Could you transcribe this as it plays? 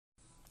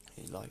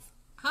He's live.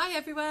 Hi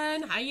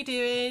everyone, how you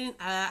doing?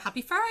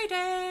 Happy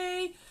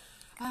Friday!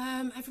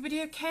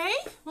 Everybody okay?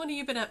 What have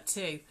you been up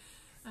to?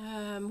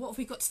 What have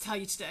we got to tell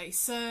you today?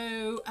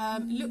 So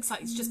it looks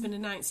like it's just been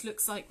announced.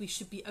 Looks like we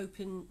should be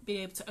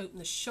able to open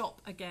the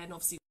shop again.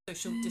 Obviously,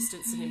 social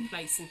distancing in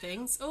place and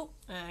things. Oh,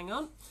 hang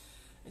on.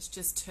 Let's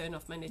just turn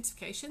off my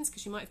notifications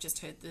because you might have just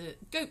heard the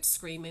goat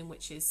screaming,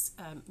 which is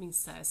means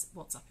Sarah's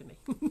WhatsApping me.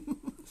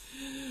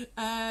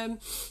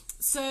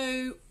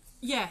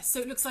 Yeah, so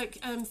it looks like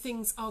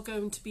things are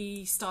going to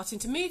be starting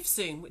to move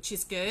soon, which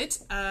is good.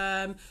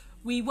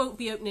 We won't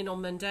be opening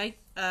on Monday.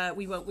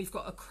 We won't. We've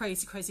got a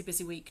crazy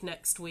busy week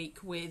next week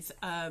with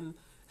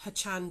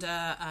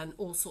Hachanda and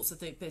all sorts of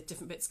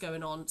different bits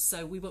going on.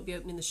 So we won't be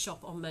opening the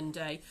shop on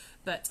Monday,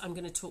 but I'm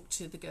going to talk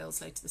to the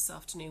girls later this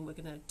afternoon. We're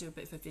going to do a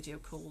bit of a video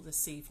call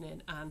this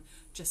evening and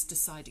just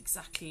decide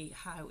exactly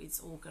how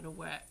it's all going to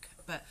work.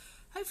 But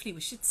hopefully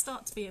we should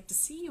start to be able to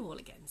see you all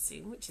again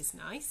soon, which is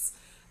nice.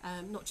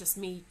 Not just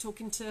me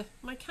talking to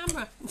my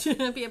camera, be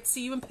able to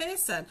see you in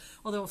person.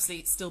 Although obviously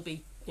it'd still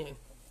be,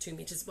 2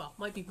 meters, well,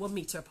 might be 1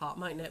 meter apart,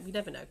 mightn't it? We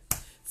never know.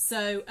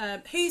 So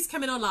who's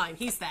coming online?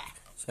 Who's there?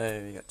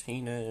 So we got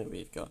Tina,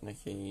 we've got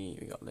Nikki,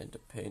 we got Linda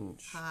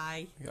Pinch.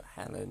 Hi. We got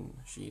Helen,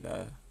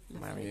 Sheila,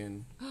 Lovely.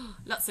 Marion.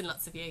 Lots and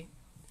lots of you.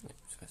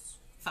 Yes.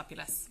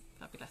 Fabulous.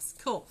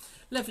 Cool.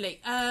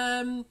 Lovely.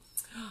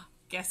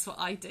 Guess what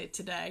I did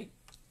today?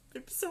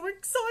 I'm so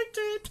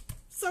excited.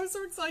 So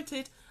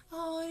excited.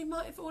 I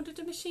might have ordered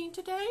a machine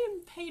today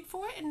and paid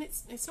for it, and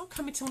it's not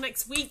coming till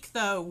next week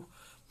though.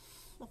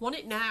 I want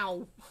it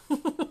now.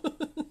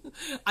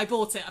 I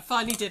bought it. I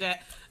finally did it.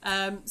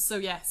 So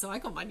I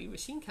got my new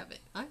machine coming.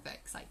 I'm very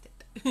excited.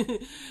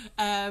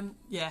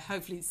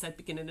 Hopefully it said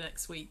beginning of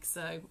next week.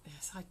 So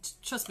yes,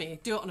 trust me, I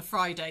do it on a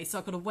Friday, so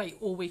I've got to wait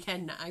all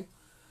weekend now.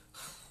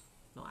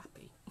 Not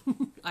happy.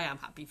 I am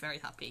happy, very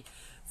happy.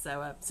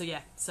 So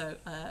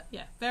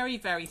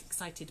very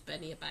excited,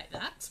 Benny, about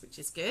that, which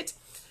is good.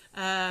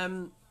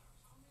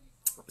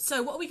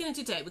 So what are we going to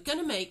do today? We're going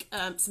to make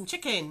some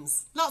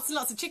chickens. Lots and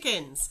lots of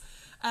chickens.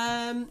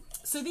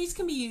 So these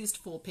can be used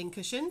for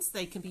pincushions.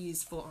 They can be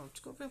used for... Oh, I've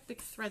just got a real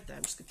big thread there.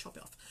 I'm just going to chop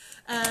it off.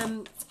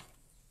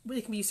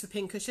 They can be used for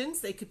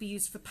pincushions. They could be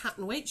used for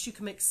pattern weights. You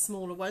can make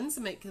smaller ones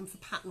and make them for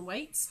pattern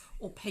weights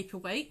or paper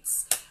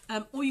weights.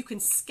 Or you can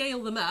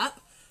scale them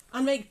up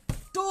and make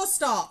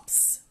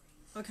doorstops.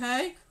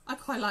 Okay? I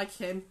quite like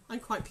him. I'm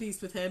quite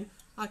pleased with him.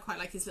 I quite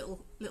like his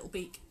little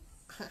beak.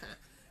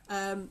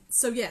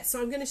 So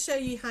I'm going to show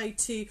you how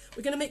to...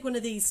 We're going to make one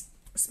of these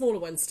smaller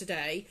ones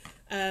today,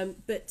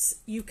 but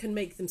you can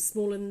make them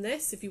smaller than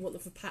this if you want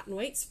them for pattern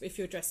weights, if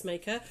you're a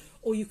dressmaker,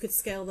 or you could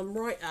scale them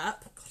right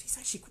up. God, he's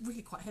actually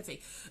really quite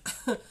heavy.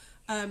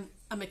 And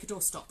make a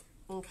doorstop,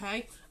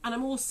 okay?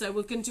 And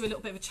we're going to do a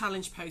little bit of a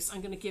challenge post.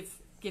 I'm going to give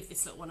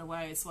this little one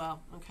away as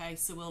well, okay?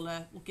 So we'll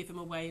give him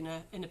away in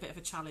a bit of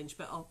a challenge,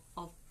 but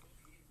I'll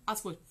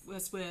as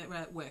we're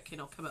working,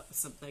 I'll come up with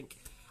something.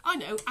 I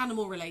know,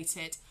 animal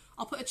related.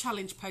 I'll put a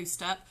challenge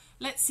post up.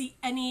 Let's see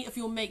any of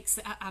your makes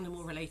that are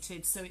animal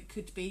related. So it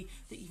could be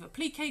that you've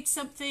appliqued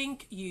something,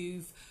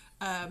 you've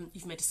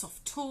made a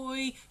soft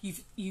toy,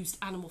 you've used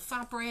animal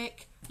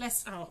fabric.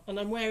 And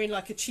I'm wearing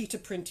like a cheetah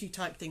printy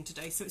type thing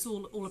today, so it's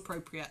all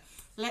appropriate.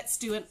 Let's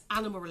do an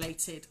animal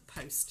related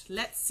post.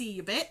 Let's see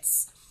your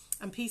bits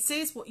and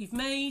pieces, what you've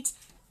made,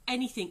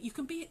 anything. You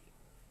can be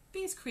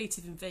as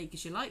creative and vague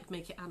as you like.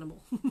 Make it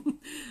animal,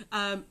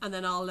 and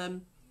then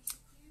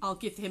I'll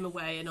give him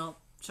away and I'll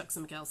chuck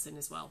something else in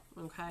as well,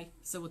 okay?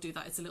 So we'll do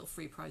that. It's a little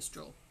free prize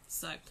draw.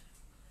 So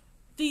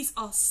these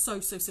are so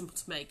simple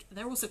to make.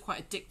 They're also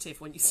quite addictive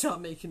when you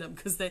start making them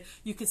because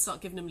you can start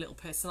giving them little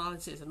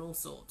personalities and all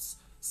sorts.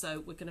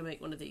 So we're going to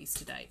make one of these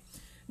today.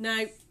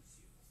 Now,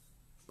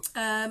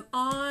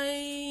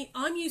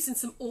 I'm using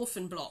some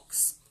orphan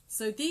blocks.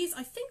 So these,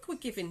 I think, were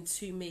given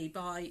to me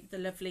by the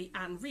lovely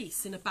Anne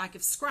Reese in a bag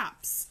of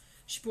scraps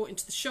she brought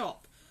into the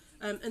shop.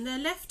 And they're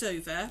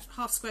leftover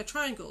half square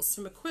triangles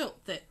from a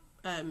quilt that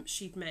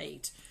she'd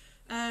made.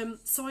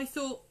 So I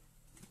thought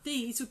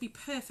these would be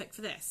perfect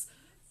for this.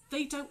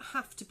 They don't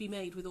have to be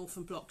made with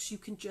orphan blocks. You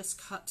can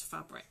just cut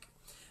fabric.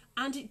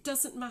 And it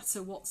doesn't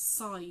matter what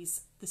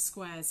size the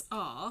squares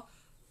are.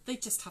 They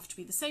just have to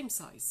be the same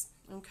size.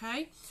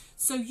 Okay,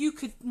 so you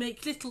could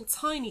make little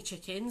tiny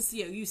chickens,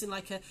 using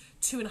like a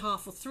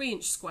 2.5 or 3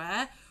 inch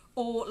square,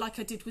 or like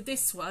I did with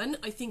this one.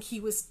 I think he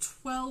was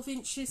 12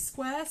 inches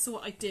square. So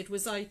what I did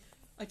was I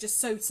just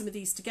sewed some of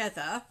these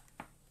together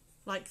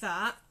like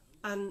that,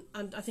 and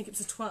I think it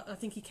was I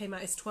think he came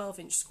out as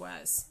 12-inch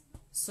squares.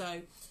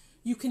 So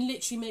you can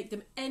literally make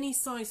them any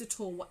size at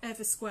all,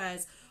 whatever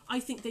squares. I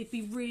think they'd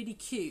be really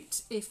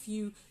cute if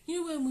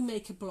when we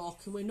make a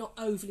block and we're not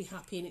overly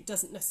happy and it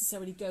doesn't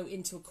necessarily go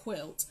into a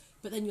quilt,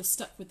 but then you're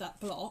stuck with that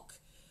block.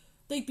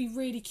 They'd be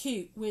really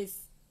cute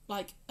with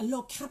like a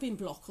log cabin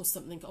block or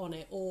something on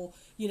it, or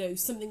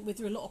something with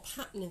a lot of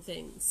pattern and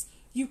things.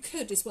 You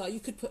could as well. You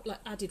could put like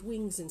added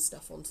wings and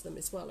stuff onto them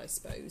as well, I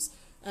suppose,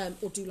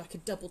 or do like a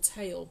double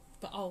tail.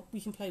 But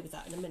we can play with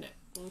that in a minute.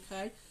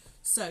 Okay.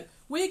 So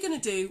we're going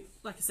to do,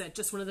 like I said,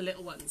 just one of the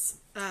little ones.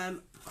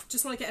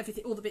 Just want to get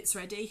everything, all the bits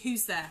ready.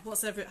 Who's there?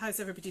 How's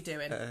everybody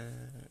doing?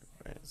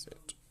 Where is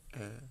it?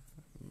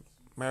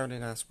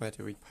 Marilyn asked, where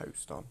do we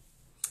post on?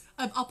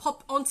 I'll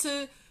pop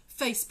onto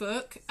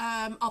Facebook.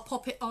 I'll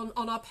pop it on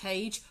our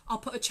page. I'll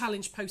put a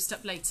challenge post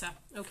up later,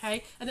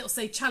 okay? And it'll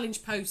say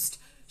challenge post,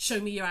 show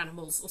me your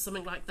animals or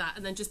something like that.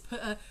 And then just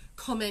put a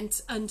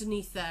comment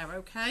underneath there,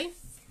 okay?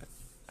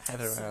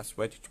 Heather asked,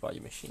 where did you buy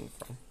your machine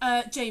from?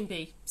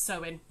 J&B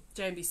Sewing.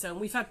 J&B Sewing.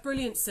 We've had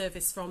brilliant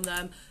service from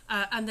them,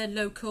 and then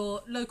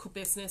local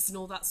business and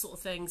all that sort of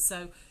thing.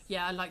 So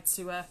yeah, I like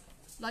to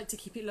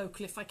keep it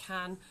local if I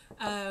can.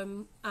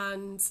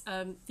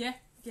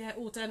 Yeah,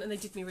 all done, and they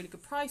did me a really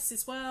good price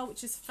as well,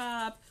 which is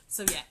fab.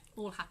 So yeah,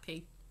 all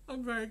happy.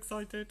 I'm very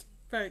excited.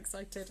 Very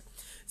excited.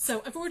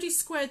 So I've already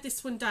squared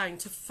this one down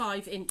to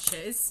 5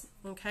 inches.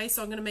 Okay,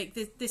 so I'm going to make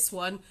this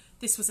one.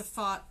 This was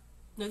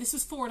this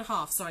was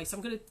 4.5. Sorry, so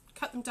I'm going to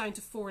cut them down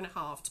to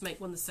 4.5 to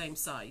make one the same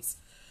size.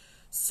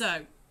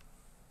 So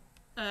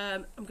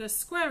I'm going to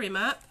square him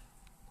up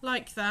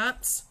like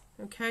that.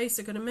 Okay,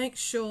 so I'm going to make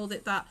sure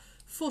that that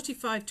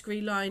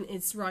 45-degree line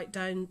is right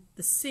down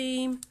the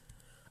seam.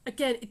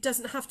 Again, it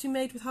doesn't have to be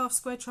made with half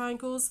square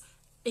triangles.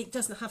 It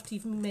doesn't have to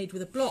even be made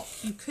with a block.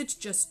 You could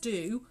just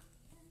do,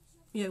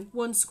 you know,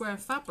 1 square of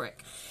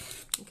fabric.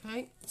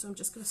 Okay, so I'm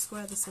just going to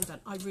square this one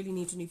down. I really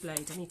need a new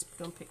blade. I need to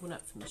go and pick one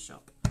up from the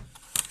shop.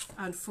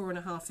 And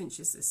 4.5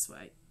 inches this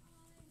way.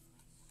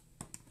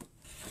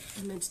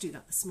 I meant to do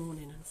that this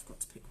morning and I forgot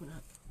to pick one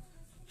up.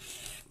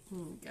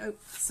 There we go.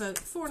 So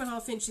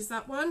 4.5 inches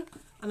that one,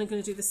 and I'm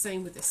going to do the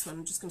same with this one.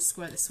 I'm just going to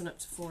square this one up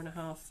to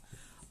 4.5.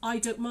 I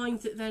don't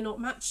mind that they're not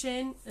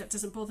matching. That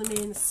doesn't bother me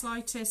in the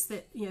slightest.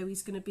 That, you know,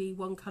 he's going to be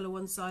one colour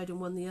one side and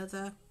one the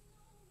other.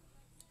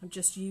 I'm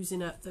just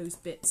using up those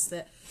bits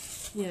that,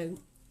 you know,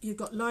 you've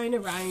got lying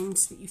around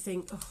that you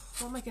think, oh,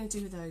 what am I going to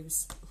do with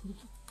those?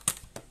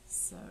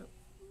 So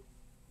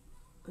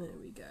there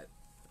we go.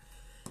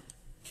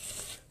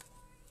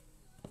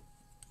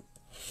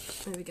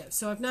 There we go.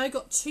 So I've now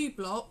got 2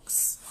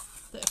 blocks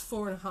that are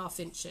 4.5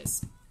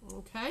 inches.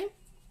 Okay,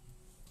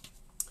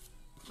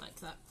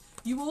 like that.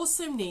 You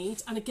also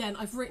need, and again,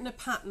 I've written a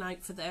pattern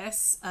out for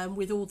this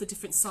with all the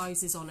different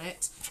sizes on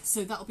it.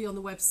 So that'll be on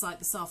the website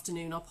this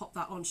afternoon. I'll pop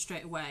that on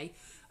straight away.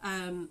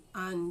 You'll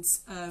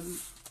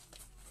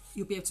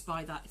be able to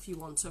buy that if you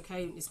want,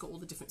 okay? It's got all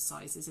the different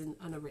sizes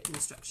and written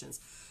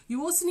instructions.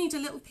 You also need a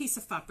little piece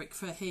of fabric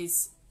for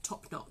his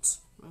top knot,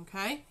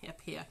 okay?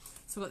 Up here.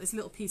 So I've got this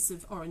little piece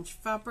of orange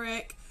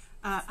fabric,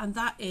 and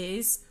that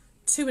is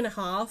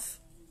 2.5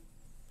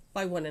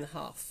 by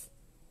 1.5,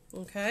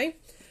 okay?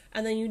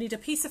 And then you need a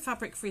piece of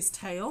fabric for his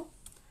tail,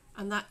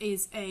 and that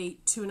is a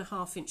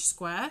 2.5 inch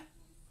square.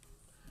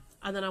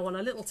 And then I want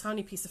a little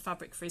tiny piece of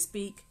fabric for his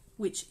beak,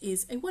 which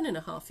is a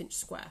 1.5 inch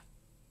square.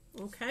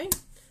 Okay,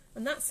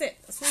 and that's it.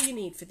 That's all you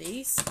need for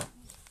these.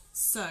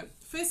 So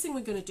first thing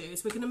we're going to do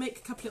is we're going to make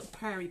a couple little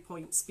prairie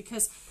points,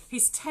 because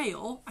his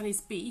tail and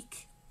his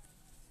beak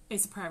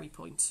is a prairie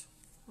point.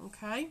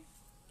 Okay,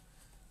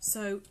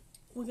 so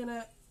we're going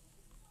to,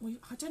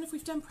 I don't know if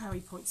we've done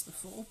prairie points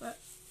before, but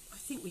I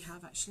think we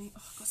have actually.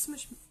 Oh, I've got so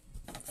much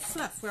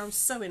fluff where I was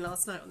sewing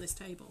last night on this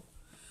table.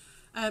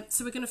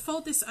 So we're going to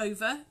fold this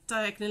over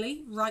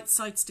diagonally, right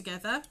sides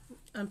together,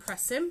 and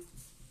press him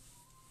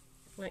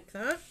like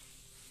that.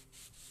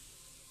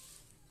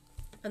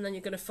 And then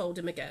you're going to fold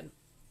him again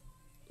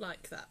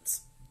like that.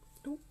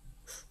 Ooh,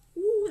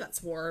 ooh,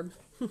 that's warm.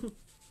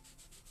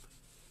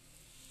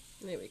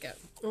 There we go.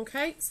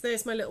 Okay, so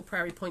there's my little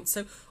prairie point.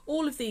 So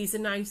all of these are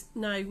now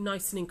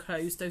nice and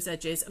enclosed, those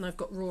edges, and I've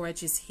got raw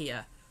edges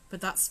here. But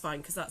that's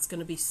fine because that's going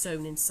to be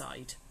sewn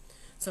inside.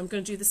 So I'm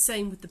going to do the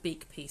same with the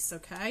beak piece,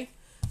 okay?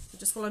 So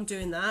just while I'm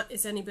doing that,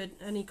 is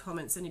any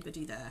comments,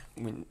 anybody there?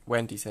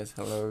 Wendy says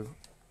hello.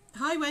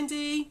 Hi,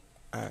 Wendy.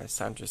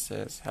 Sandra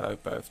says hello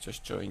both,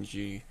 just joined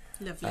you.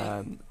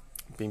 Lovely.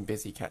 Been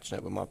busy catching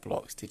up with my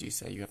blocks. Did you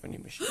say you have a new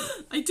machine?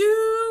 I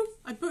do.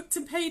 I booked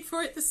and paid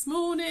for it this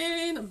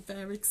morning. I'm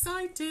very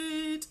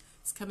excited.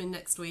 It's coming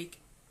next week.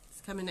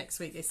 It's coming next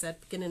week, they said,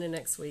 beginning of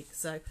next week.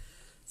 So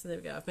there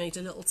we go. I've made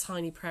a little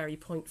tiny prairie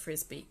point for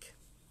his beak.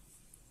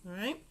 All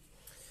right.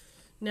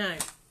 Now,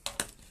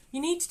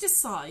 you need to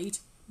decide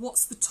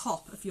what's the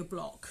top of your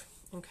block.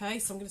 Okay,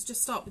 so I'm going to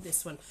just start with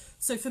this one.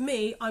 So for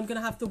me, I'm going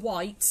to have the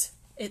white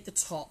at the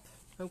top.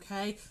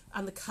 Okay,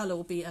 and the colour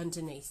will be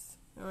underneath.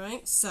 All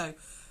right, so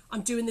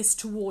I'm doing this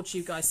towards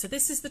you guys. So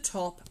this is the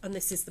top and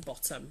this is the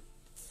bottom.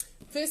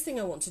 First thing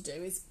I want to do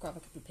is grab a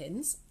couple of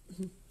pins.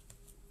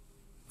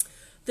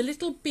 The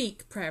little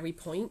beak prairie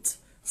point.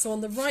 So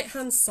on the right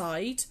hand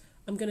side,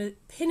 I'm going to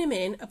pin him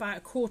in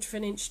about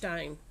 1/4 inch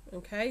down.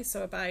 Okay,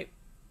 so about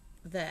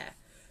there.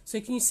 So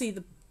can you see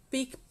the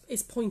beak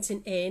is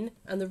pointing in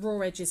and the raw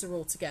edges are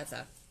all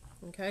together.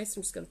 Okay, so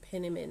I'm just going to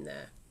pin him in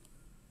there.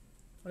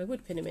 Well, I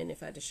would pin him in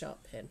if I had a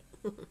sharp pin.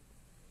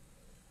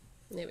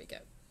 There we go.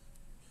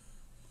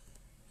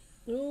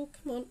 Oh,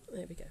 come on.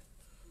 There we go.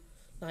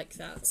 Like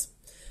that.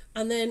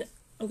 And then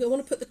I'm going to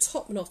want to put the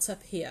top knot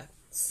up here.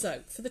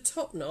 So for the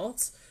top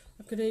knot,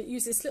 I'm going to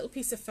use this little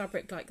piece of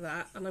fabric like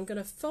that, and I'm going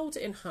to fold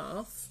it in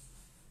half,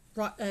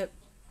 right,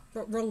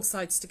 wrong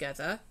sides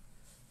together.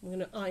 I'm going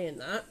to iron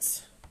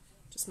that,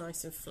 just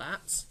nice and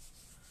flat.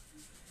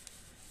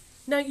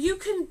 Now you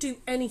can do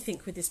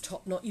anything with this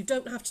top knot. You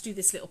don't have to do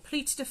this little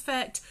pleated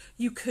effect.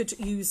 You could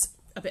use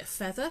a bit of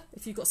feather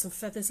if you've got some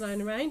feathers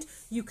lying around.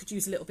 You could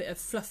use a little bit of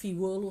fluffy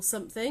wool or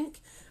something.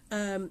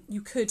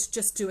 You could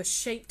just do a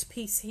shaped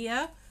piece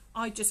here.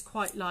 I just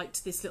quite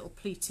liked this little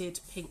pleated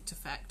pinked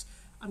effect.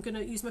 I'm going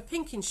to use my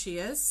pinking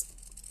shears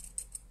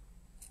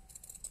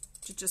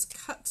to just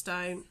cut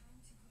down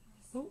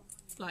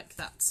like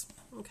that.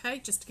 Okay,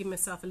 just to give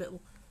myself a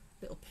little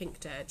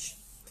pinked edge.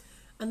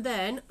 And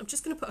then I'm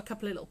just going to put a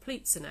couple of little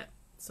pleats in it.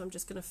 So I'm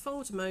just going to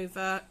fold them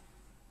over,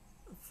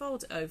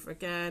 fold it over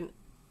again,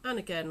 and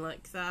again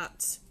like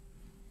that.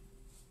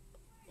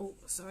 Oh,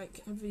 sorry,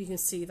 you can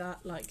see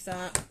that, like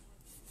that.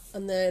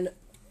 And then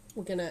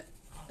we're going to,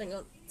 hang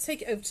on,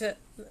 take it over to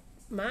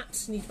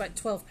mat. You need about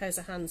 12 pairs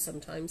of hands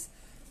sometimes,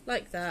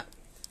 like that,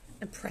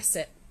 and press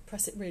it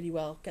really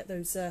well. Get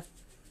those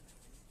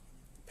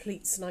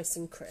pleats nice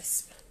and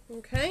crisp.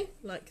 Okay,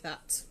 like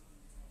that.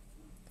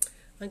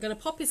 I'm going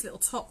to pop his little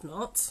top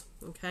knot.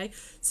 Okay,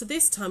 so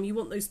this time you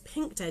want those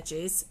pinked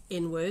edges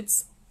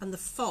inwards and the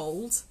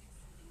fold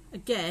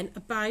again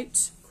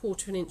about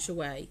 1/4 inch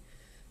away.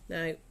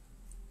 Now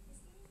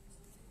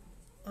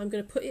I'm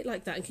going to put it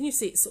like that, and can you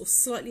see it's sort of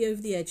slightly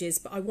over the edges,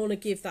 but I want to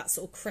give that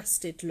sort of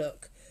crested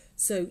look,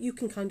 so you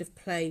can kind of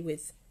play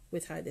with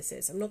how this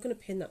is. I'm not going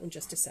to pin that one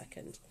just a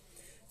second.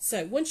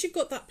 So once you've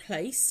got that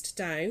placed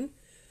down,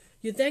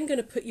 you're then going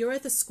to put your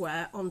other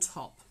square on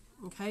top.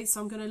 Okay, so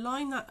I'm going to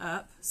line that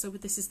up. So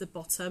this is the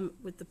bottom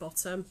with the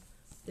bottom,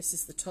 this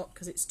is the top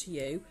because it's to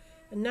you.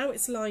 And now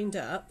it's lined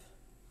up.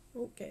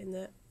 Oh, get in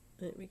there.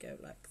 There we go,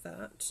 like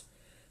that.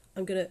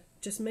 I'm going to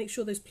just make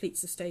sure those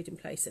pleats have stayed in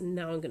place, and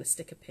now I'm going to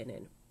stick a pin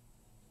in.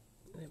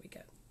 There we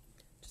go.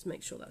 Just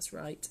make sure that's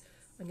right.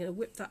 I'm going to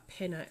whip that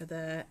pin out of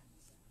there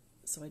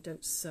so I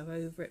don't sew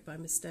over it by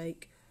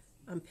mistake,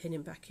 and pin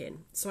him back in.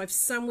 So I've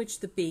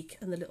sandwiched the beak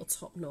and the little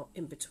top knot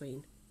in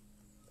between,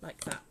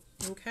 like that.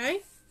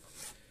 Okay?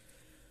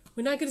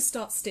 We're now going to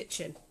start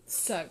stitching.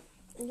 So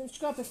I'm going to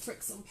grab a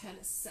Frixion pen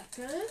a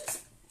second,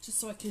 just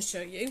so I can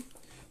show you.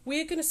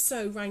 We're going to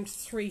sew round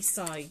 3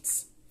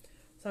 sides.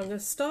 So I'm going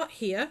to start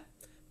here.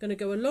 I'm going to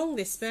go along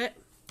this bit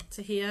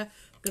to here.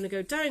 I'm going to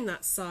go down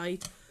that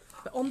side.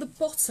 But on the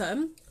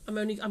bottom, I'm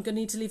going to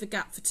need to leave a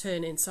gap for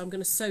turning. So I'm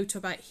going to sew to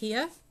about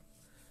here,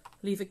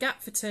 leave a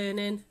gap for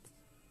turning,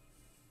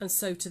 and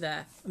sew to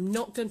there. I'm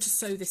not going to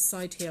sew this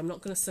side here. I'm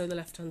not going to sew the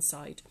left-hand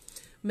side.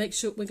 We're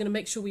going to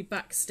make sure we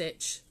back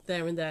stitch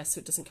there and there so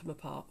it doesn't come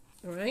apart.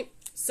 All right.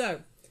 So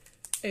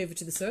over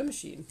to the sewing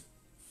machine.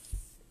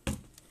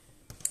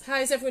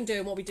 How's everyone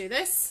doing while we do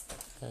this?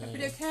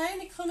 Everybody okay?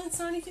 Any comments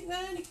or anything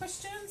there? Any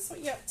questions? What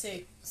are you up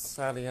to?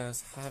 Sally,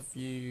 have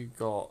you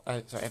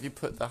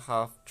put the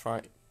half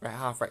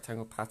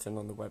rectangle pattern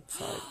on the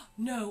website?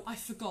 No, I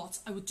forgot.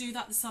 I will do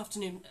that this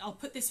afternoon. I'll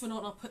put this one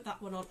on. I'll put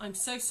that one on. I'm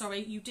so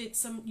sorry. You did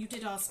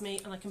ask me,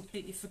 and I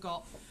completely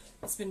forgot.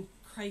 It's been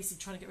crazy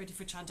trying to get ready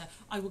for Chanda.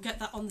 I will get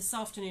that on this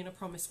afternoon, I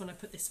promise, when I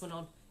put this one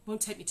on.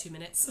 Won't take me 2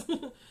 minutes.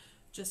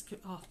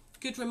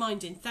 Good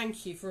reminding.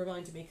 Thank you for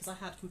reminding me, because I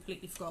had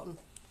completely forgotten.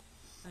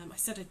 I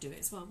said I'd do it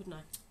as well, wouldn't I?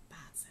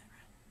 Bad,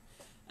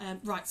 Sarah.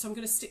 Right, so I'm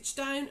going to stitch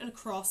down and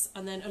across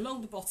and then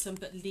along the bottom,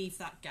 but leave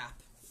that gap.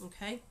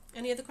 Okay.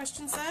 Any other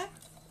questions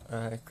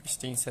there?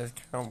 Christine says,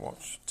 can't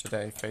watch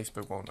today.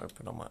 Facebook won't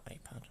open on my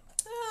iPad.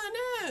 Oh,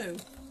 no.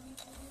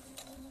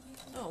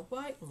 Oh,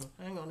 wait. Oh,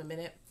 hang on a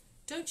minute.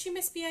 Don't you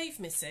misbehave,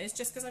 missus,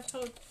 just because I've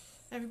told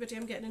everybody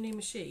I'm getting a new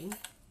machine.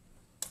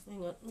 Hang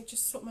on, let me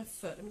just swap my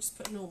foot. Let me just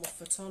put a normal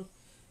foot on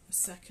a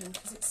second,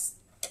 because it's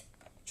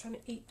trying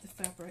to eat the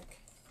fabric.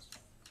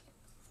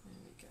 There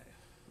we go.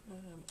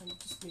 And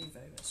just move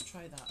over. Let's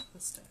try that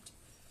instead.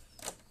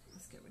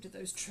 Let's get rid of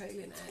those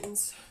trailing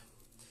ends.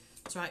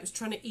 That's right, it was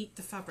trying to eat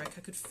the fabric.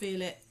 I could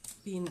feel it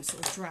being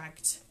sort of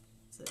dragged.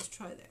 So let's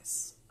try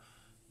this.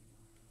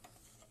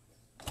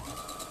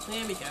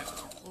 There we go.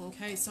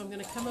 Okay, so I'm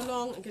going to come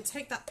along. I'm going to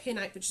take that pin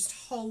out, but just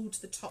hold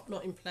the top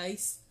knot in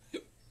place.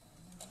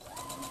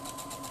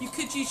 You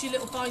could use your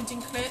little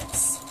binding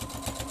clips.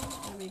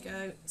 There we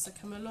go. So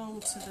come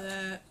along to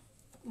the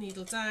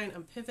needle down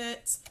and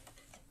pivot,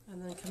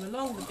 and then come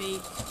along the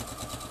beak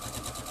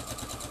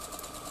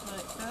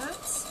like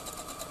that.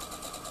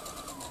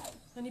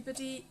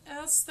 Anybody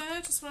else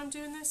there, just while I'm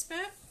doing this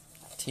bit?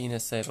 Tina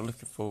said, I'm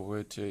looking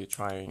forward to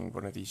trying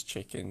one of these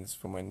chickens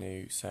for my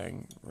new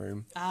sewing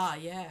room. Ah,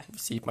 yeah.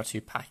 Received my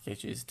 2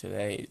 packages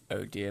today.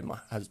 Oh dear,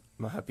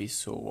 my hubby's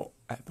sore,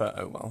 but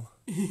oh well.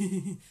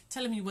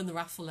 Tell him you won the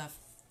raffle, love.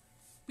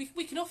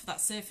 We can offer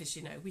that service,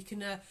 you know. We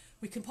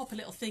can pop a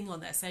little thing on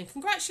there saying,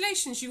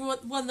 congratulations, you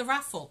won the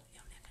raffle.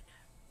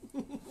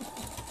 You'll never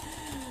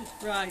know.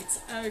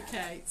 Right,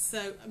 okay.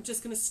 So I'm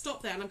just going to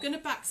stop there, and I'm going to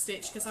back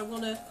stitch because I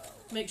want to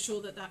make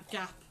sure that that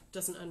gap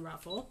doesn't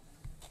unravel.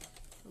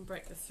 And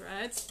break the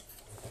thread,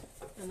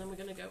 and then we're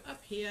going to go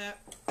up here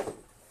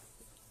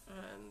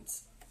and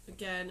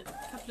again,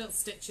 a couple little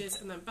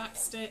stitches and then back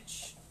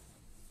stitch,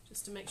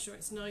 just to make sure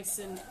it's nice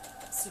and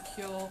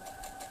secure,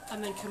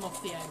 and then come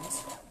off the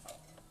end.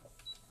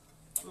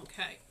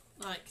 Okay,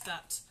 like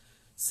that.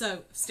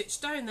 So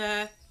stitch down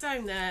there,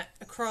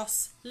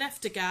 across,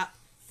 left a gap,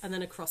 and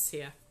then across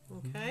here.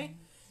 Okay.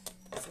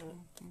 So,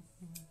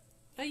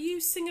 are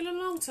you singing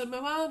along to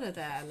Moana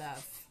there,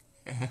 love?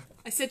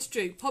 I said to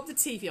Drew, pop the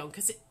TV on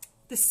because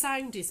the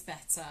sound is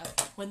better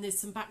when there's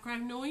some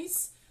background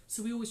noise.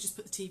 So we always just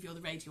put the TV or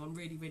the radio on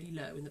really, really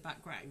low in the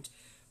background.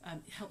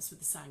 It helps with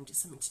the sound. It's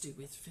something to do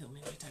with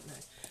filming. I don't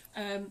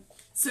know.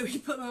 So we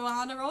put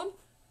Moana on.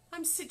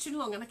 I'm stitching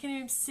along and I can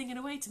hear him singing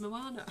away to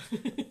Moana.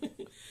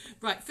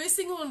 Right, first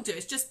thing I want to do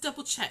is just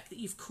double check that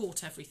you've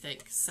caught everything.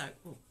 So,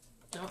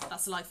 no,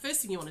 that's a lie.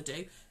 First thing you want to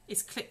do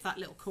is clip that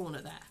little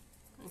corner there.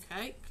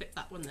 Okay, clip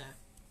that one there.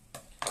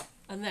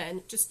 And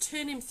then just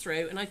turn him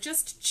through, and I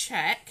just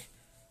check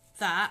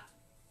that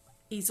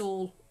he's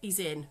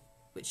in,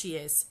 which he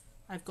is.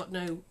 I've got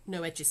no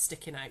edges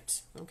sticking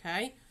out.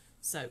 Okay,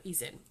 so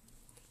he's in.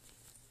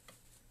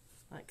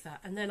 Like that.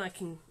 And then I'll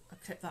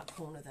clip that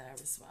corner there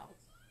as well.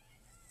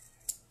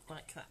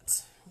 Like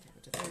that. Get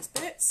rid of those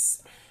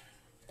bits.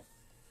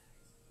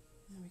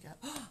 There we go.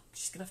 Oh,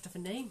 she's going to have a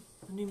name.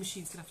 The new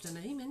machine's going to have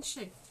a name, isn't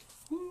she?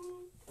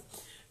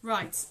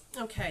 Right,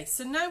 okay,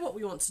 so now what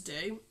we want to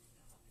do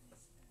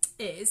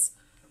is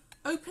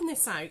open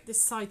this out,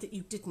 this side that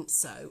you didn't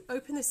sew,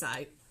 open this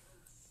out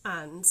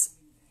and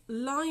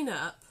line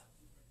up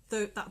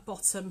that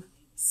bottom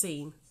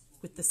seam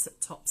with the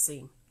top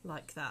seam,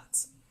 like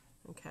that,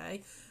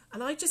 okay?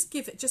 And I just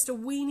give it just a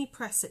weeny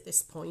press at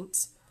this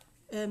point.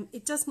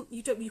 It doesn't,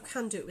 you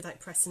can do it without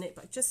pressing it,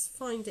 but I just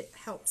find it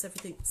helps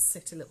everything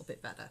sit a little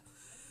bit better.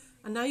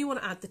 And now you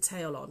want to add the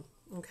tail on.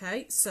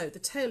 Okay, so the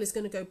tail is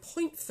going to go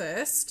point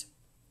first,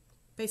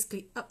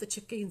 basically up the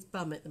chicken's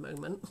bum at the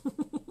moment.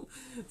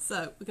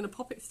 So we're going to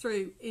pop it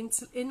through in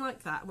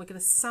like that, and we're going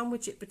to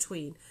sandwich it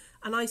between,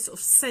 and I sort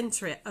of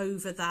centre it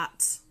over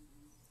that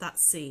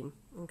seam.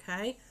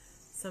 Okay,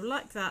 so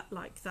like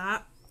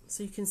that.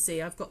 So you can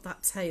see I've got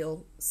that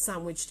tail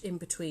sandwiched in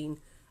between,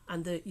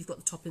 and you've got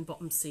the top and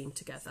bottom seam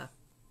together.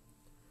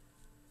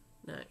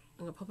 Now I'm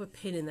going to pop a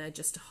pin in there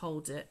just to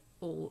hold it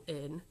all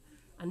in.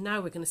 And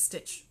now we're going to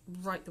stitch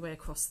right the way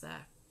across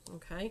there,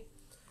 okay?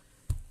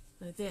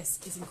 Now this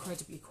is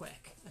incredibly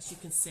quick, as you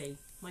can see.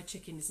 My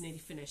chicken is nearly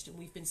finished, and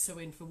we've been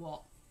sewing for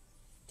what?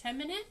 10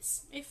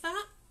 minutes, if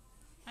that?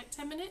 Like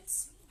 10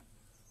 minutes?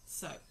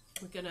 So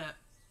we're going to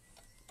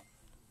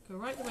go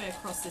right the way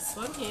across this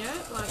one here,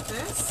 like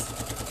this.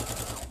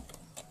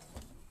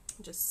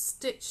 And just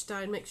stitch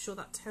down, make sure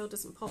that tail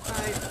doesn't pop out.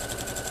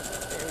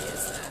 There he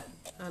is there,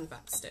 and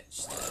back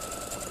stitch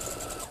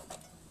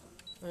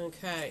there.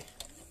 Okay.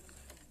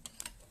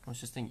 I was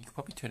just thinking you could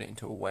probably turn it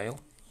into a whale.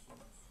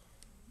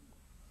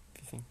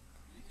 Do you think?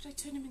 How could I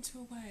turn him into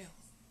a whale?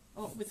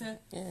 Oh, with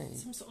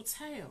some sort of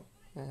tail?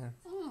 Yeah.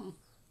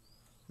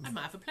 I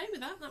might have a play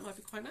with that. That might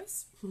be quite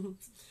nice.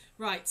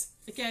 Right,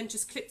 again,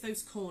 just clip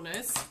those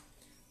corners.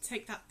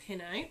 Take that pin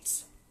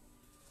out.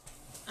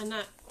 And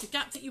the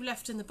gap that you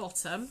left in the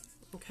bottom,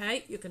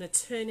 okay, you're going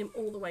to turn him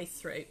all the way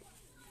through.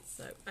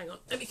 So, hang on.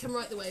 Let me come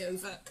right the way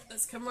over.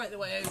 Let's come right the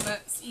way over.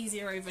 It's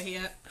easier over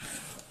here.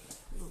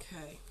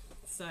 Okay.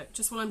 So,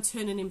 just while I'm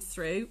turning him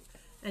through,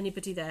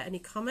 anybody there? Any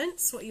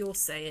comments? What are you all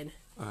saying?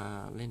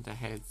 Linda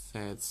Head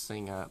said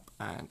sing up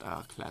and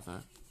are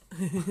clever.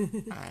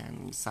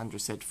 And Sandra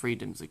said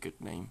freedom's a good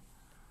name.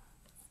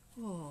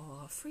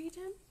 Oh,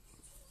 freedom?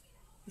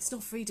 It's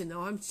not freedom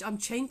though. I'm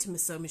chained to my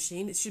sewing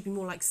machine. It should be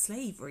more like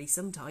slavery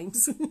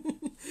sometimes.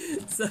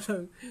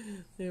 So,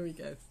 there we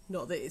go.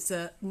 Not that it's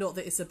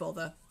a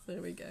bother.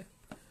 There we go.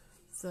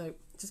 So,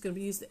 just going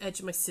to use the edge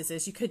of my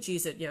scissors. You could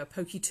use a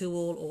pokey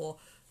tool or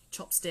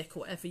chopstick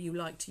or whatever you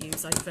like to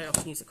use. I very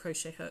often use a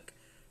crochet hook.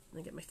 And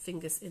then get my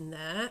fingers in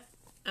there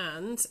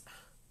and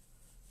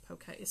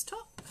poke out his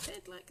top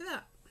head like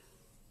that.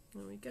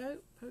 There we go.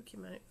 Poke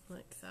him out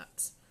like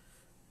that.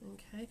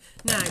 Okay.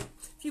 Now,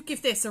 if you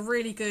give this a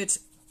really good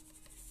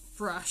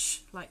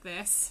brush like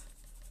this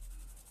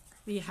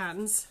with your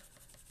hands,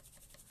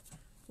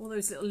 all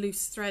those little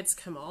loose threads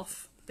come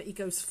off, but he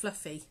goes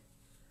fluffy,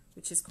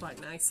 which is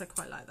quite nice. I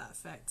quite like that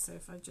effect. So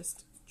if I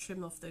just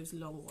trim off those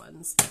long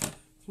ones,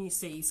 can you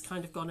see he's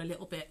kind of gone a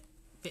little bit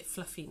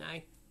fluffy now.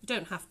 You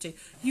don't have to.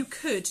 You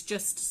could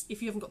just,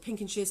 if you haven't got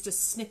pinking shears,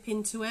 just snip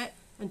into it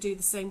and do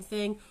the same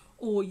thing.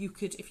 Or you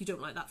could, if you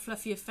don't like that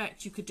fluffy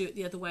effect, you could do it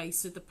the other way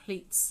so the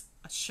pleats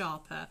are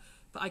sharper.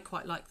 But I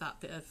quite like that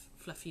bit of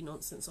fluffy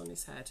nonsense on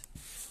his head.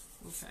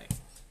 Okay,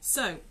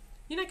 so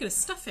you're now going to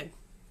stuff him.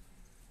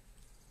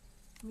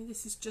 I mean,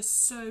 this is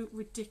just so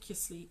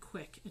ridiculously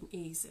quick and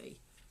easy.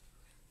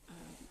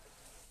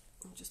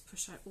 I'll just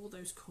push out all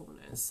those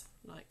corners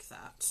like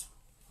that.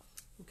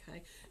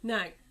 Okay,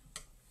 now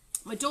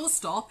my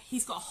doorstop,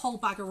 he's got a whole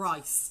bag of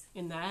rice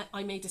in there.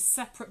 I made a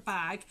separate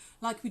bag,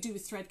 like we do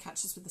with thread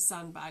catchers with the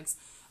sandbags,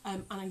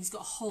 and he's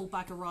got a whole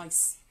bag of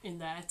rice in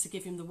there to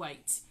give him the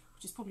weight,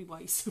 which is probably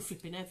why he's so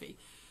flipping heavy.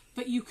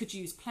 But you could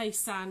use play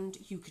sand,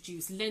 you could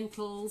use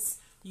lentils,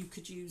 you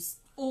could use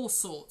all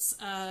sorts.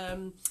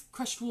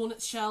 Crushed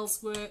walnut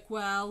shells work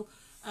well.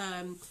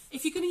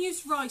 If you're going to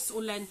use rice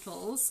or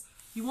lentils,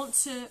 you want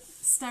to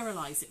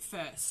sterilise it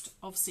first.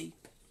 Obviously,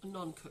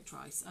 non-cooked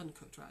rice,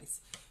 uncooked rice.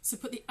 So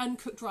put the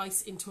uncooked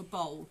rice into a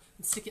bowl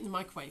and stick it in the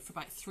microwave for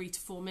about 3 to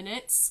 4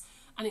 minutes,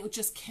 and it will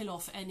just kill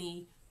off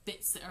any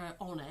bits that are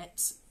on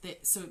it.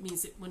 So it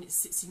means that when it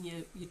sits in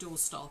your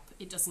doorstop,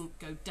 it doesn't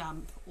go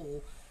damp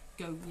or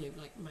go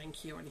like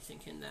manky or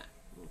anything in there.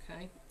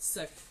 Okay,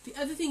 so the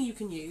other thing you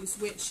can use,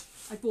 which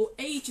I bought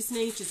ages and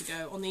ages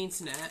ago on the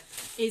internet,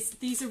 is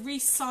these are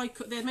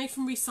recycled. They're made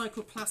from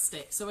recycled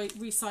plastic, so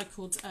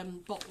recycled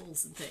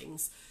bottles and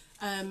things,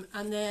 and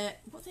they're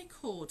what are they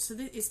called? So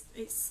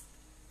it's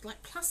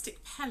like plastic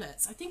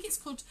pellets. I think it's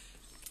called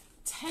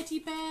teddy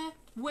bear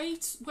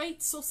weights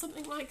or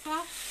something like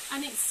that.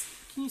 And it's,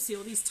 can you see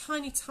all these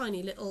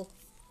tiny little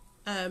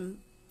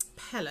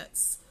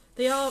pellets?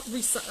 They are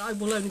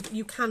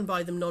you can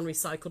buy them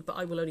non-recycled, but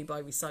I will only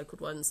buy recycled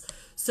ones.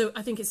 So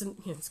I think it's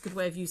it's a good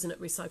way of using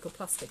recycled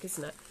plastic,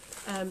 isn't it?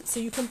 So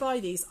you can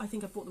buy these. I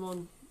think I bought them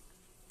on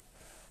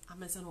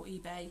Amazon or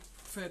eBay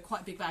for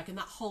quite a big bag, and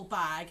that whole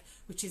bag,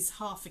 which is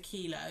half a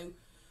kilo,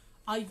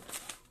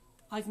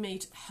 I've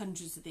made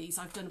hundreds of these.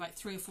 I've done about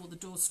 3 or 4 of the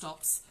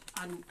doorstops,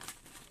 and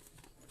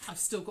I've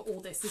still got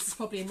all this. This is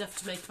probably enough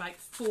to make about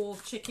 4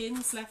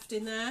 chickens left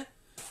in there.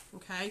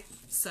 Okay,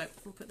 so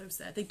we'll put those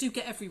there. They do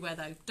get everywhere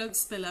though. Don't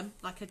spill them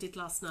like I did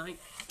last night,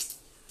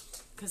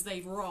 because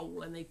they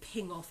roll and they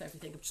ping off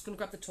everything. I'm just going to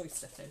grab the toy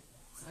stuff in.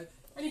 So,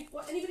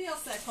 anybody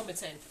else there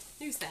commenting?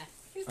 Who's there?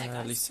 Who's there,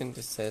 guys?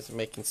 Lucinda says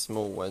making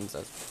small ones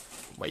as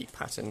weight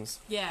patterns.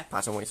 Yeah.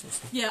 Pattern weights or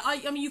something. Yeah,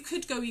 I mean, you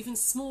could go even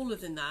smaller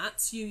than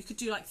that. You could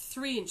do like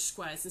 3-inch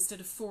squares instead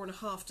of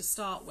 4.5 to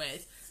start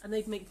with, and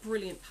they'd make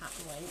brilliant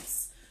pattern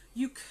weights.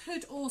 You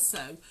could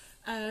also,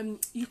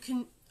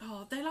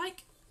 they're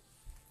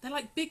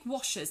like big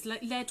washers,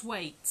 like lead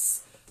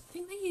weights. I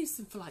think they use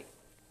them for like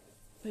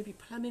maybe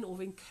plumbing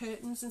or in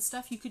curtains and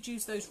stuff. You could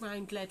use those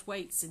round lead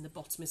weights in the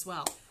bottom as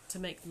well to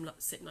make them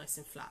sit nice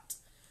and flat.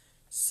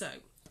 So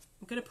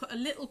I'm going to put a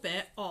little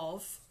bit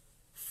of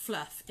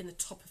fluff in the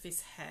top of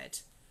his head,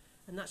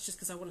 and that's just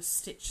because I want to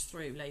stitch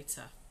through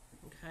later.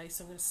 Okay,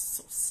 so I'm going to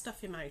sort of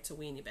stuff him out a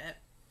weeny bit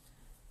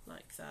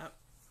like that.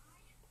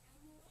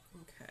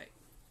 Okay,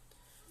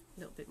 a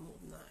little bit more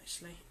than that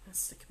actually. Let's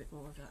stick a bit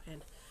more of that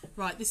in.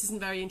 Right, this isn't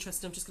very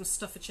interesting. I'm just going to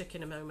stuff a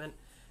chicken a moment.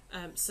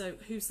 So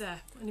who's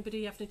there?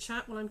 Anybody having a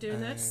chat while I'm doing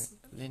this?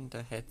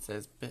 Linda Head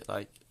says bit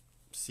like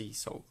sea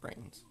salt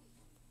grains.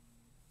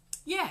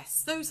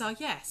 Yes, those are,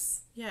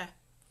 yes. Yeah,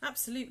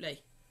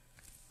 absolutely.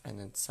 And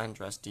then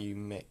Sandra asks, do you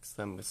mix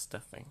them with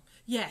stuffing?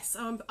 Yes,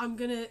 I'm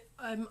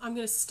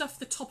gonna stuff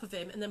the top of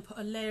him and then put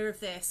a layer of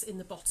this in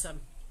the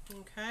bottom.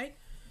 Okay,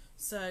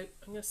 so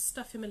I'm gonna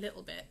stuff him a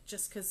little bit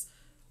just because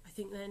I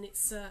think then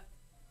it's a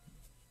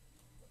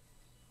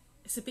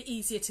bit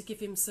easier to give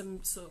him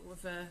some sort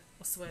of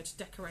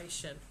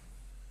decoration.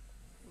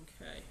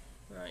 Okay,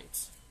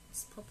 right.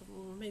 It's probably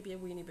maybe a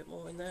weeny bit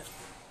more in there.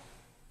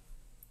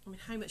 I mean,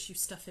 how much you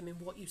stuff them and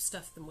what you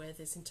stuff them with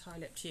is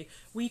entirely up to you.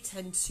 We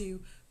tend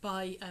to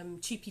buy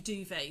cheapy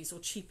duvets or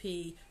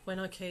cheapy, when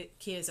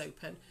IKEA's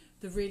open,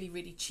 the really,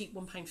 really cheap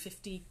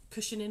 £1.50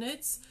 cushion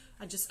innards,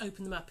 and just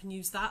open them up and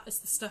use that as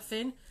the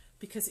stuffing,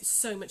 because it's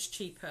so much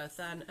cheaper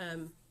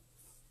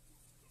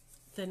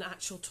than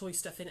actual toy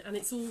stuffing, and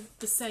it's all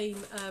the same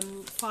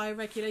fire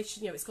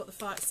regulation. It's got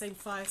the same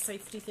fire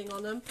safety thing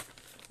on them.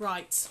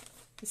 Right,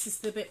 this is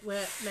the bit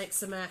where it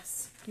makes a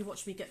mess. You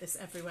watch me get this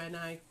everywhere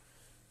now.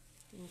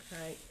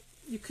 Okay,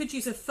 you could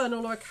use a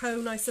funnel or a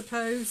cone, I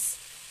suppose.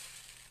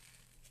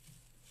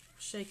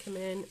 Shake them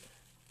in.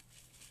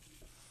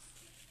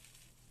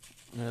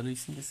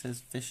 Lucinda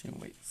says fishing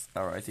weights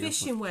are ideal.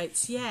 Fishing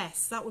weights,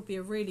 yes, that would be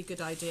a really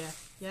good idea.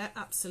 Yeah,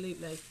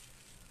 absolutely.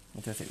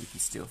 I don't think we can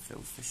steal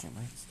Phil's fishing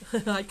weights.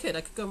 I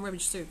could go and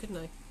rummage through, couldn't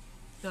I?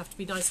 I have to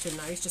be nice to him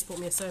now. He's just bought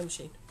me a sewing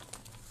machine.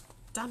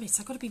 Damn it!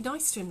 I've got to be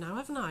nice to him now,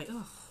 haven't I?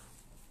 Oh,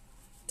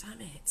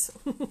 damn it.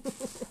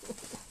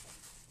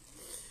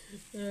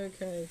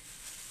 Okay.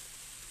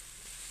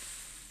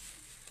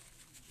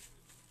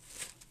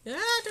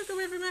 Ah, don't go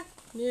everywhere.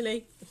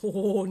 Nearly.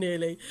 Oh,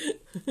 nearly.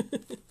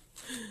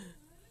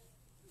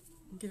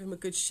 Give him a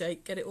good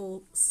shake. Get it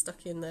all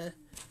stuck in there.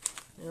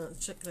 Yeah,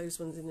 check those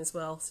ones in as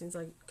well, since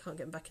I can't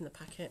get them back in the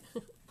packet.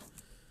 There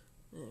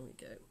we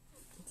go.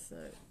 So,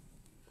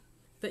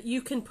 but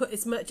you can put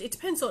as much. It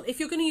depends on if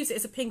you're going to use it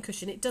as a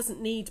pincushion. It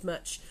doesn't need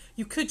much.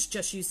 You could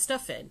just use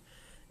stuffing.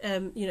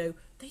 They'd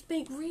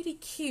make really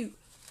cute,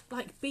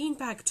 like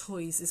beanbag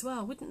toys as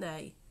well, wouldn't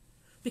they?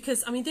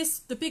 Because I mean,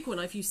 the big one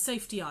I've used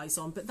safety eyes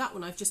on, but that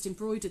one I've just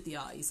embroidered the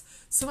eyes.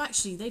 So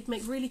actually, they'd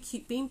make really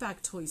cute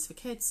beanbag toys for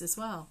kids as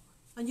well.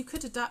 And you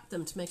could adapt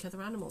them to make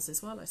other animals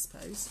as well, I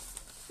suppose.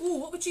 Oh,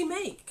 what would you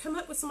make? Come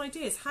up with some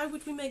ideas. How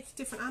would we make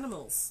different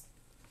animals?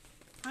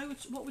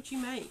 What would you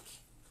make?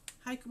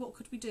 What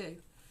could we do?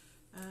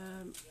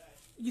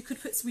 We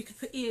could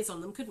put ears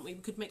on them, couldn't we?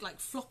 We could make like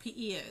floppy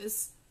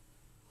ears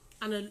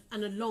and a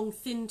long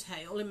thin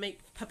tail and make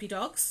puppy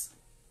dogs.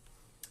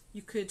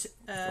 You could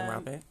a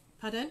rabbit.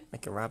 Pardon?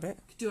 Make a rabbit.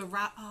 Could do a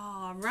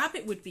a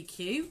rabbit would be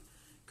cute.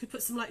 Could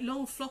put some like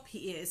long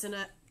floppy ears and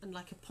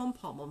like a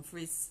pom-pom on for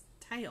his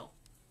tail.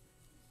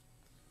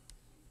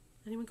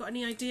 Anyone got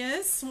any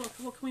ideas?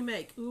 What can we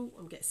make? Ooh,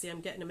 I'm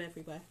getting them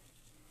everywhere.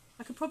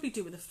 I could probably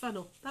do with a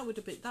funnel. That would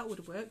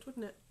have worked,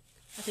 wouldn't it?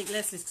 I think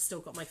Leslie's still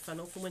got my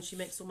funnel from when she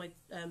makes all my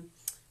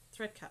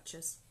thread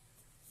catchers.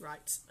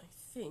 Right, I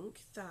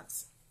think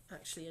that's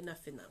actually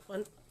enough in that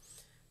one.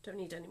 Don't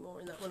need any more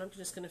in that one. I'm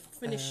just going to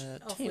finish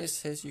off Tina with...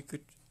 says you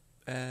could,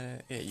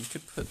 you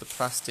could put the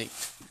plastic,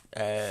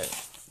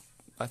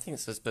 I think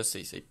it's supposed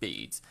to say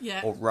beads,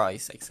 or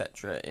rice,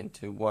 etc.,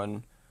 into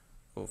one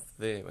of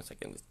the, one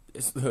second,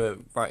 it's the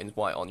writing's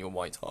white on your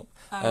white top.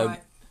 right.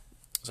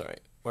 Sorry,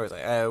 where is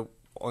it?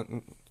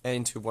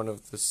 Into one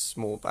of the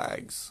small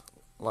bags,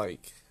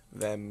 like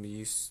them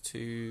used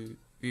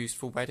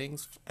for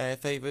weddings,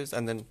 favours,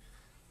 and then...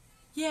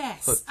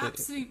 Yes,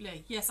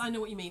 absolutely. Yes, I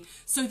know what you mean.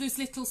 So those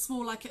little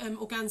small like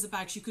organza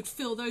bags, you could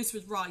fill those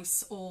with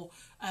rice or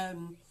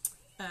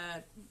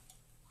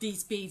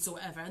these beads or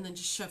whatever, and then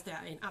just shove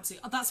that in.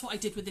 Absolutely. That's what I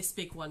did with this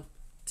big one.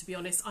 To be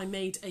honest, I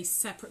made a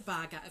separate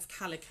bag out of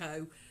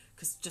calico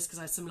because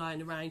I had some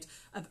lying around.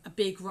 A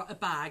big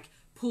bag,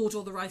 poured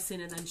all the rice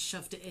in, and then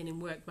shoved it in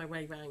and worked my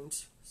way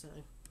round. So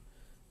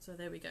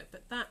there we go.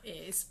 But that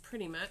is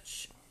pretty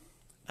much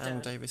done.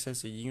 And David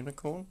says a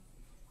unicorn.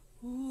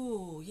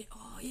 Ooh, yeah,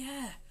 oh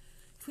yeah.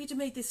 If we'd have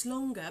made this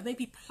longer,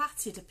 maybe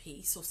plaited a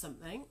piece or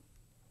something.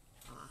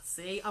 Ah,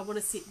 see, I want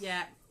to see.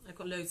 Yeah, I've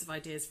got loads of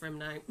ideas for him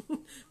now.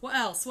 What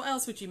else? What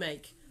else would you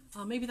make?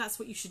 Oh, maybe that's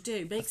what you should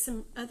do. Make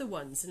some other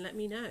ones and let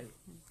me know.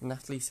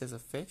 Natalie says a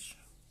fish.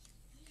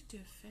 Could do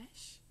a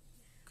fish.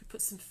 Could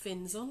put some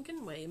fins on,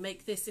 couldn't we? And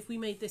make this. If we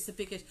made this a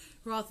bigger,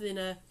 rather than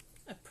a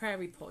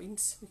prairie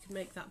point, we could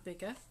make that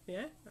bigger.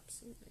 Yeah,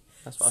 absolutely.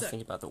 That's what I was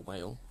thinking about the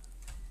whale.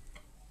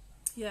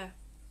 Yeah.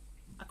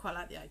 I quite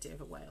like the idea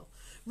of a whale.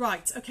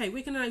 Right, okay,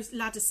 we're going to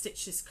ladder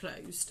stitch this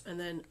closed, and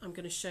then I'm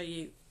going to show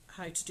you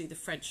how to do the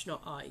French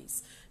knot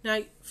eyes.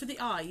 Now, for the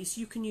eyes,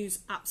 you can use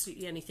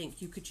absolutely anything.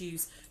 You could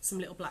use some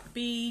little black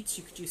beads,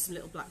 you could use some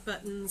little black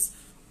buttons,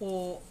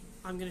 or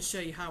I'm going to show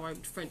you how I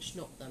would French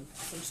knot them.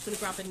 So I'm just going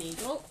to grab a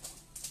needle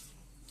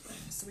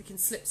so we can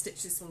slip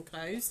stitch this one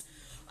closed.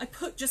 I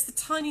put just the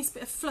tiniest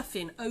bit of fluff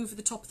in over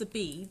the top of the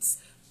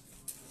beads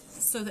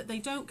so that they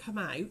don't come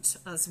out,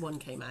 as one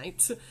came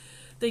out.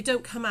 They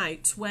don't come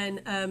out when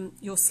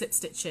you're slip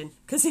stitching,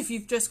 because if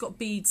you've just got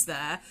beads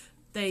there,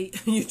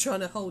 you're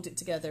trying to hold it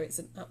together. It's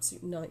an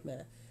absolute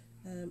nightmare.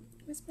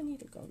 Where's my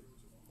needle gone?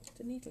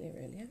 The needle here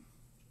earlier.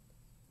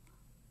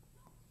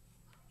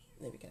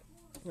 There we go.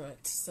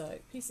 Right, so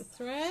piece of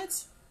thread.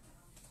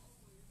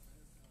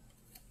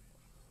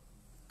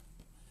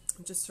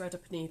 And just thread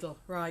up a needle.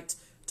 Right,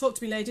 talk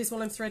to me, ladies,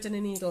 while I'm threading a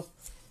needle.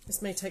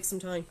 This may take some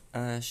time.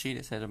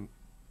 Sheila said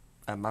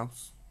a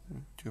mouse.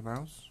 To a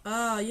mouse.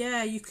 Ah,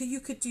 yeah, you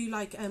could do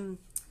like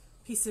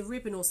piece of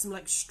ribbon or some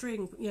like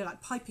string,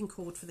 like piping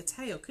cord for the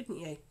tail, couldn't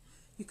you?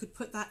 You could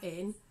put that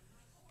in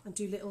and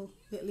do little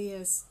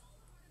ears.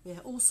 Yeah,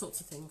 all sorts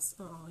of things.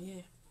 Oh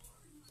yeah,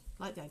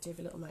 like the idea of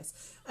a little mouse.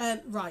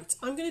 Right,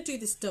 I'm going to do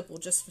this double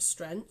just for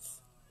strength.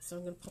 So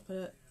I'm going to pop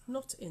a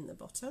knot in the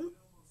bottom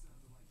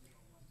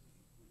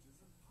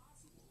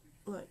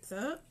like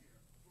that,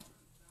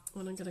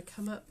 and I'm going to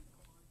come up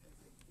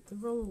the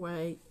wrong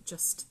way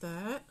just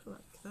there, like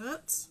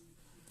that.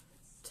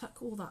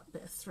 Tuck all that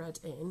bit of thread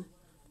in,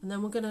 and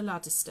then we're going to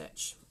ladder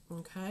stitch.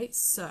 Okay,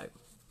 so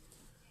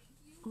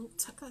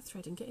tuck that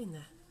thread in, get in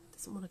there.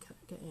 Doesn't want to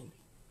get in.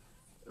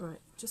 Right,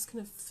 just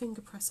going to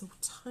finger press a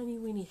tiny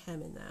weeny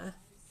hem in there.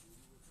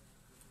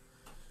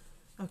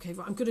 Okay,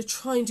 right, I'm going to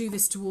try and do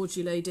this towards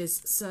you,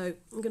 ladies. So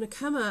I'm going to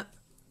come up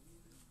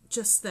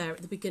just there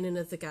at the beginning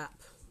of the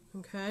gap.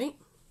 Okay,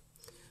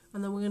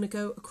 and then we're going to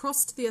go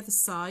across to the other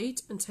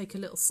side and take a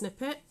little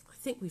snippet. I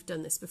think we've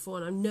done this before,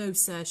 and I know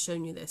Sarah's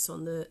shown you this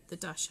on the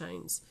dash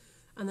hounds.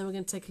 And then we're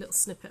going to take a little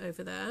snippet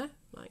over there,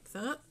 like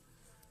that.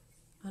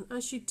 And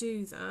as you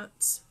do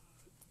that,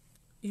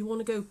 you want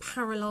to go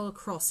parallel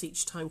across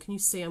each time. Can you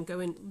see I'm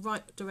going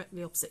right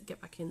directly opposite?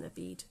 Get back in there,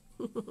 bead.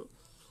 There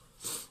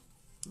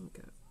we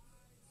go.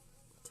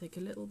 Take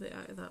a little bit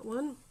out of that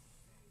one.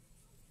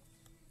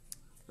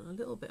 And a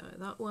little bit out of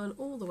that one,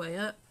 all the way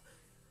up.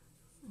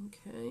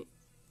 Okay.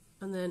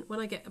 And then when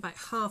I get about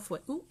halfway,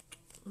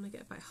 when I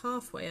get about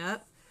halfway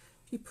up,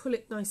 if you pull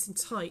it nice and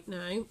tight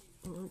now,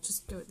 I'll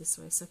just go it this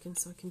way a second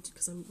so I can,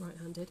 because I'm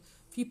right-handed.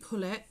 If you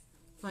pull it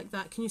like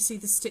that, can you see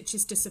the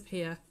stitches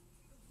disappear?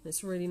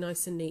 It's really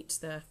nice and neat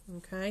there.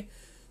 Okay,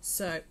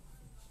 so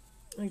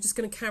I'm just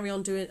going to carry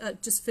on doing,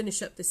 just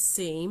finish up this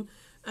seam.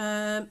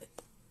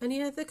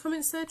 Any other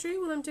comments there,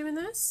 Drew, while I'm doing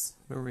this?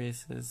 Maria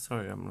says,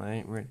 sorry I'm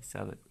late, really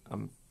sad that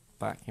I'm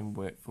back in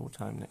work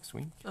full-time next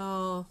week.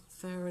 Oh,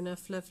 fair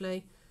enough,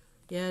 lovely.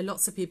 Yeah,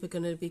 lots of people are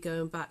going to be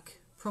going back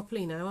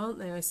properly now, aren't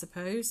they, I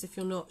suppose, if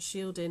you're not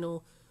shielding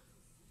or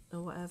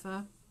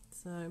whatever.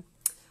 So,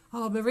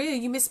 oh, Maria,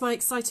 you missed my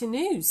exciting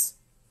news.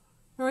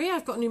 Maria,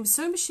 I've got a new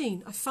sewing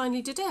machine. I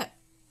finally did it.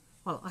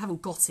 Well, I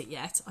haven't got it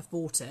yet. I've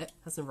bought it. It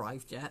hasn't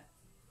arrived yet.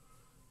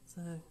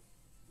 So,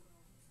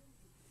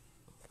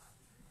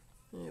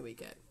 There we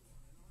go.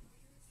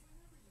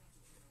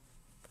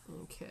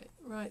 Okay,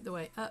 right the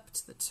way up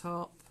to the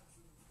top,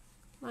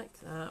 like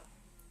that.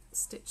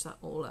 Stitch that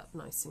all up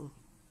nice and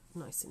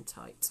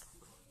tight,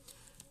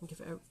 and give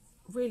it a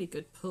really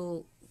good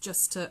pull.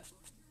 Just to,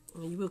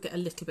 you will get a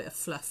little bit of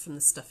fluff from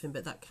the stuffing,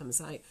 but that comes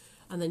out,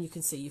 and then you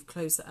can see you've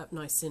closed that up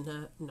nice and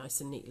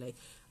neatly.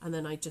 And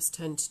then I just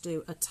tend to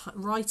do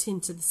right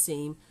into the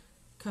seam,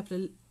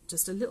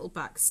 just a little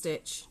back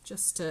stitch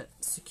just to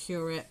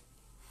secure it,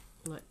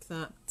 like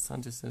that.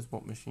 Sandra says,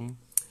 what machine?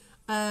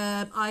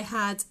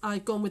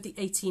 I'd gone with the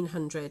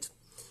 1800.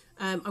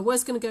 I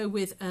was going to go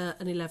with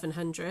an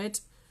 1100,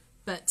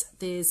 but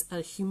there's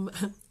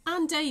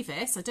Anne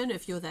Davis, I don't know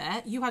if you're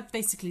there, you had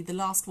basically the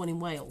last one in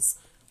Wales.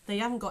 They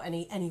haven't got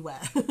any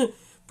anywhere.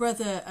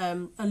 Brother,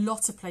 a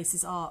lot of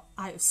places are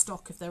out of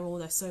stock of all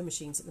their sewing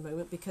machines at the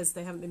moment because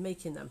they haven't been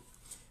making them.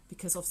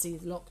 Because obviously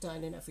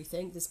lockdown and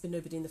everything, there's been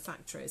nobody in the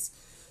factories.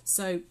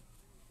 So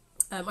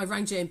I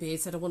rang J&B and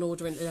said I want to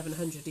order an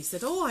 1100. He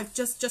said, oh, I've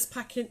just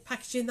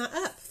packaging that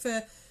up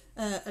for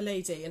a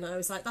lady. And I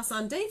was like, that's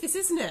Anne Davis,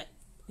 isn't it?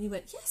 And he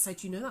went, yes, how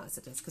do you know that? I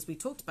said, it's because we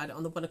talked about it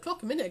on the 1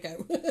 o'clock a minute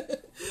ago.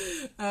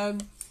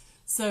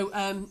 So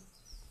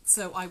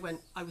I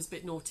was a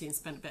bit naughty and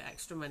spent a bit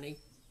extra money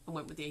and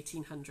went with the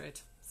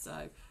 1800.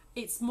 So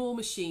it's more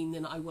machine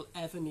than I will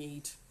ever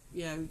need.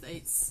 You know,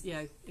 it's, you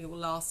know, it will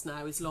last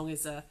now as long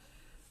as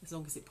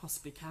it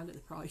possibly can at the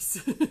price.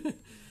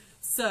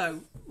 So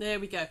there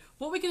we go.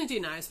 What we're going to do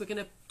now is we're going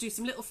to do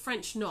some little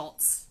French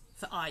knots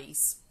for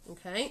eyes.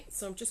 Okay,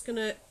 so I'm just going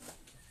to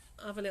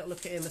have a little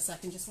look at him a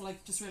second, just while I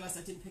just realised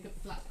I didn't pick up the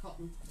black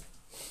cotton.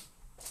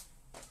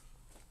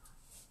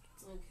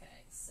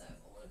 Okay, so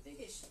I want a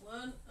biggish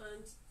one,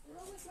 and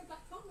where's my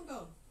black cotton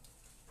gone?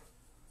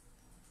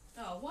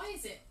 Oh, why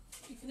is it?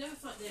 You can never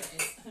find, there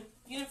it is.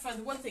 You never find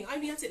the one thing. I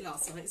only had it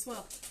last night as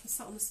well. I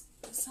sat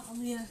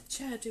on the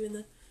chair doing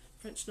the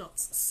French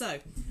knots. So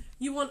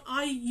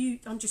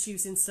I'm just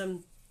using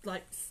some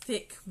like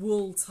thick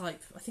wool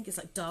type, I think it's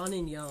like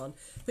darning yarn,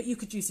 but you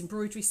could use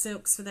embroidery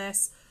silks for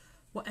this,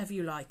 whatever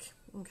you like.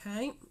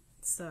 Okay,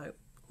 so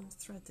I'll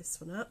thread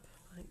this one up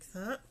like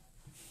that,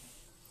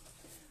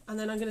 and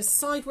then I'm going to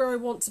decide where I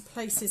want to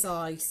place his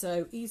eye.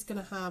 So he's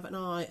going to have an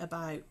eye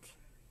about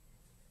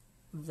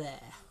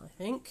there, I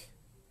think.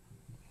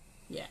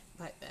 Yeah,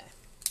 right there.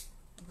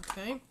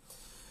 Okay,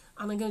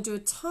 and I'm going to do a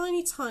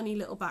tiny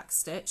little back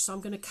stitch. So I'm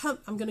going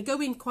to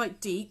go in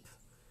quite deep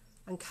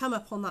and come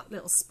up on that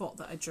little spot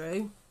that I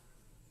drew.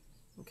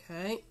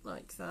 Okay,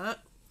 like that,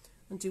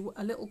 and do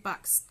a little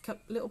back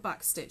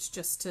stitch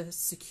just to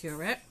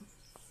secure it,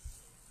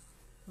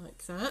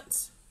 like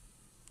that.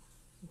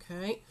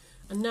 Okay,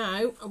 and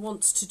now I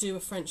want to do a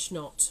French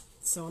knot.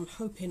 So I'm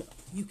hoping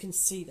you can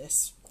see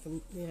this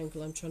from the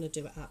angle I'm trying to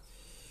do it at.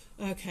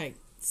 Okay,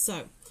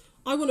 so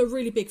I want a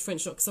really big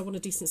French knot because I want a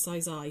decent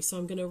size eye. So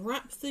I'm going to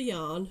wrap the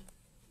yarn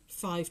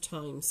 5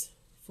 times,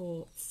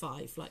 4,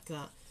 5, like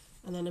that.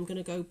 And then I'm going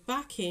to go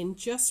back in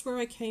just where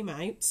I came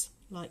out,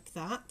 like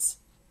that.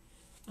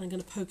 And I'm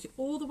going to poke it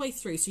all the way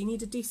through. So you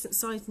need a decent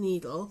sized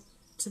needle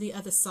to the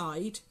other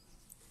side,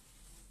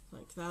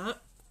 like that.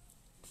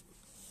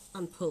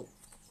 And pull.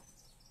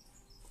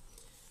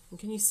 And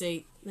can you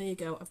see, there you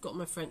go, I've got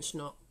my French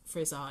knot for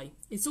his eye.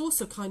 It's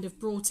also kind of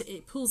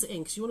it pulls it in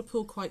because you want to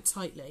pull quite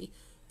tightly.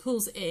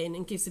 Pulls it in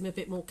and gives him a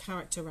bit more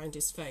character around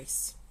his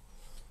face.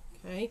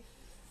 Okay,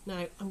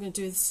 now I'm going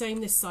to do the same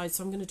this side,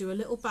 so I'm going to do a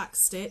little back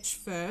stitch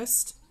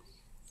first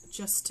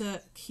just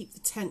to keep the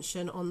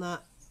tension on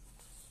that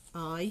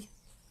eye,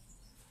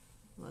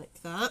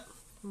 like that.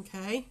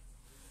 Okay,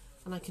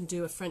 and I can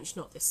do a French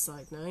knot this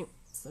side now.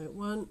 So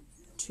 1,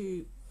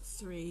 2,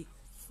 3,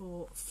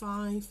 4,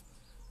 5,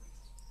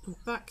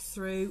 and back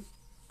through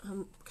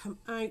and come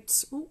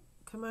out. Ooh,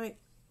 come out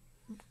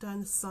down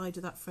the side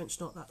of that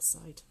French knot, that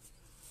side.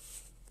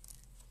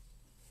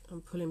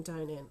 And pull him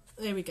down in.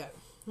 There we go.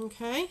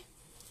 Okay.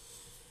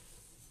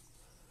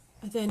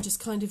 I then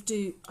just kind of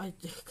do,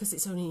 because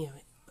it's only, you know,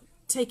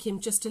 take him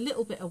just a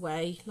little bit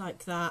away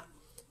like that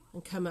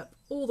and come up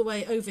all the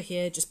way over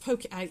here. Just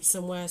poke it out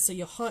somewhere so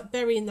you're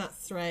burying that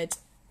thread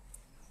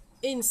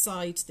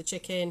inside the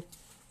chicken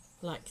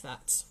like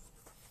that.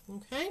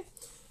 Okay.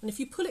 And if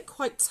you pull it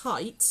quite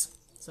tight,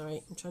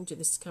 sorry, I'm trying to do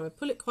this to camera,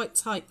 pull it quite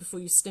tight before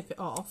you snip it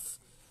off,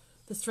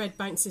 the thread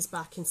bounces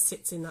back and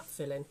sits in that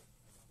filling.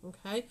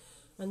 Okay.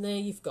 And there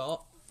you've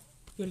got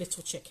your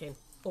little chicken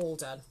all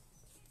done.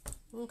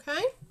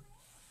 Okay,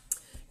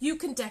 you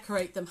can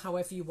decorate them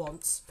however you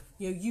want.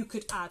 You know, you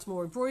could add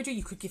more embroidery.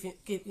 You could give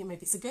maybe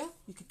it's a girl.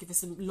 You could give her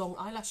some long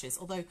eyelashes.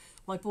 Although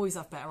my boys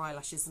have better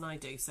eyelashes than I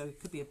do, so it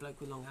could be a bloke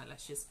with long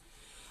eyelashes.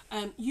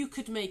 You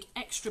could make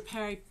extra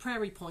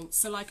prairie points.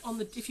 So like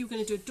if you were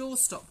going to do a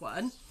doorstop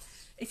one,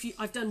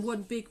 I've done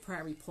one big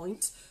prairie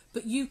point,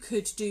 but you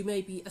could do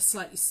maybe a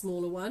slightly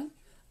smaller one.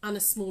 And a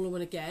smaller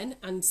one again,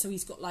 and so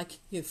he's got like,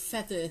 you know,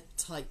 feather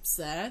types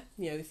there.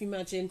 You know, if you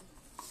imagine,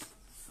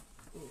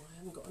 oh, I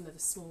haven't got another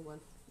small one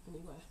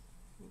anywhere.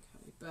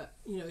 Okay, but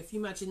you know, if you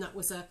imagine that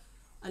was a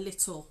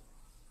little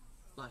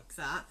like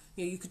that.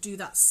 You know, you could do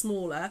that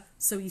smaller,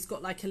 so he's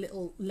got like a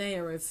little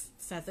layer of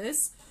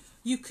feathers.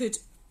 You could,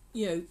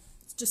 you know,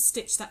 just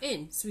stitch that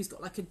in, so he's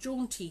got like a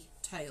jaunty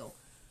tail.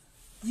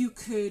 You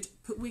could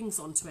put wings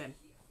onto him,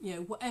 you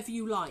know, whatever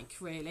you like,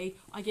 really.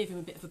 I gave him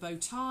a bit of a bow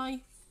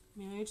tie,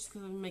 you know, just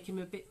because I make him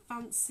a bit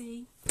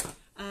fancy.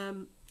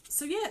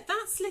 So yeah,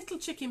 that's little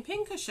chicken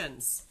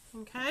pincushions.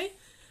 Okay,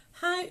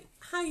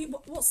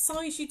 what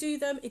size you do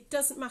them, it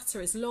doesn't matter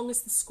as long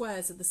as the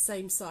squares are the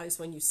same size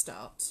when you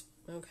start.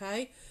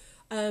 Okay,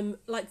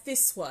 like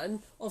this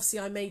one, obviously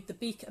I made the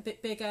beak a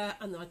bit bigger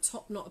and my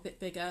top knot a bit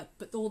bigger,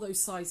 but all those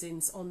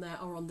sizings on there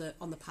are on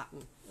the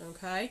pattern.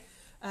 Okay,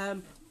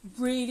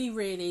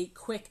 really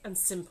quick and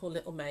simple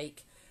little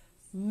make,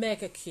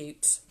 mega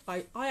cute.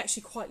 I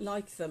actually quite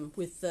like them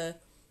with the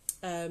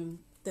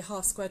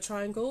half square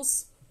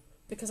triangles,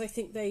 because I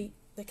think they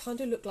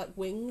kind of look like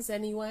wings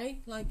anyway,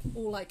 like,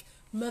 or like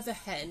mother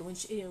hen when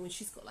she, you know, when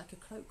she's got like a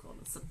cloak on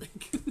or something.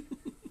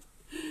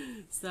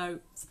 So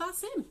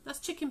that's him. That's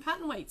chicken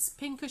pattern weights,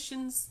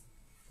 pincushions,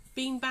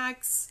 bean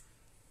bags,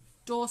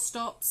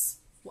 doorstops,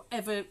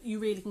 whatever you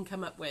really can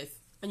come up with,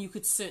 and you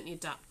could certainly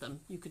adapt them.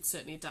 You could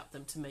certainly adapt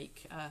them to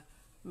make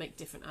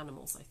different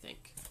animals, I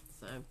think.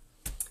 So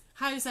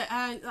how's it?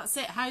 That's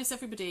it. How's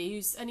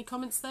everybody? Any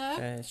comments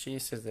there? She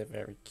says they're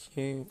very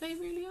cute. They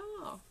really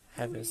are.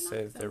 Heather really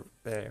says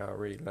they are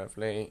really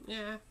lovely.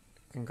 Yeah.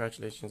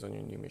 Congratulations on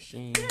your new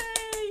machine.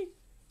 Yay!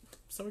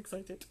 So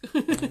excited.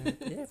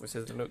 Yeah, it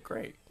says they look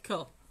great.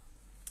 Cool.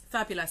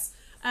 Fabulous.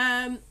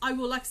 I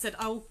will, like I said,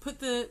 I will put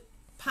the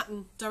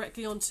pattern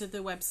directly onto the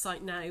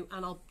website now,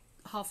 and I'll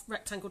half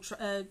rectangle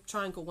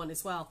triangle one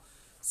as well.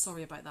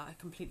 Sorry about that, I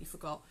completely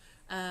forgot.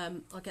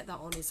 I'll get that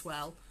on as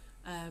well.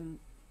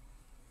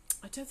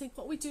 I don't think,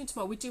 what we're doing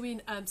tomorrow, we're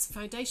doing some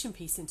foundation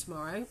piecing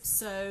tomorrow,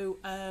 so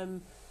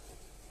I'm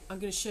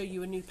going to show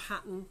you a new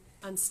pattern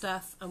and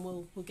stuff, and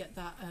we'll get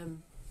that,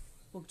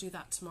 we'll do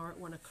that tomorrow at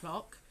 1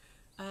 o'clock.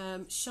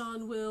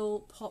 Sian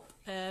will pop,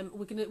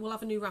 we'll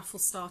have a new raffle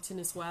starting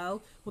as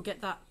well. We'll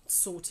get that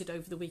sorted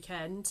over the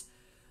weekend.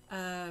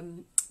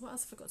 What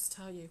else have I got to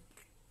tell you?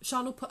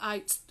 Sian will put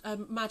out,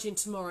 imagine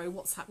tomorrow,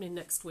 what's happening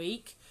next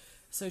week.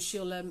 So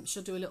she'll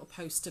do a little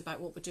post about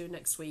what we're doing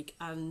next week,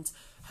 and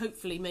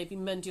hopefully maybe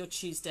Monday or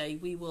Tuesday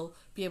we will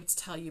be able to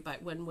tell you about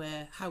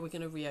how we're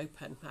going to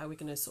reopen, how we're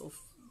going to sort of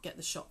get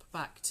the shop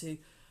back to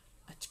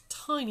a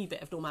tiny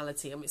bit of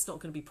normality. I mean, it's not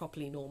going to be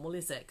properly normal,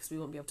 is it? Because we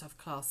won't be able to have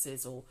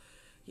classes or,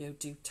 you know,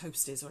 do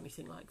toasters or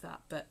anything like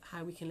that. But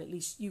how we can at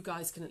least, you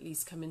guys can at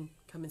least come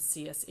and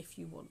see us if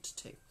you want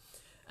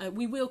to.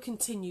 We will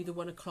continue the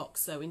 1 o'clock,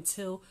 so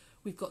until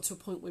we've got to a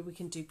point where we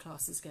can do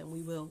classes again,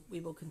 we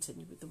will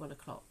continue with the 1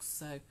 o'clock.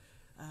 So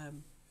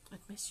I'd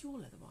miss you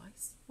all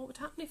otherwise. What would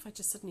happen if I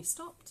just suddenly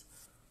stopped?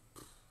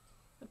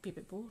 I'd be a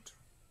bit bored,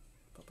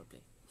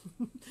 probably.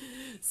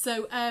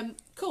 So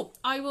cool.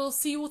 I will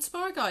see you all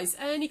tomorrow, guys.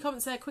 Any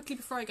comments there quickly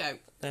before I go?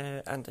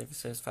 And David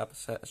says fab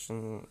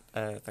session.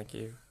 Thank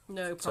you.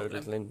 No problem. So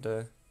did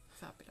Linda.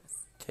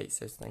 Fabulous. Kate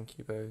says thank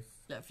you both.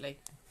 Lovely.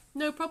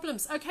 No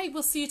problems. Okay,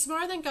 we'll see you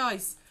tomorrow then,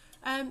 guys.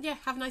 Yeah,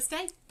 have a nice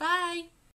day. Bye.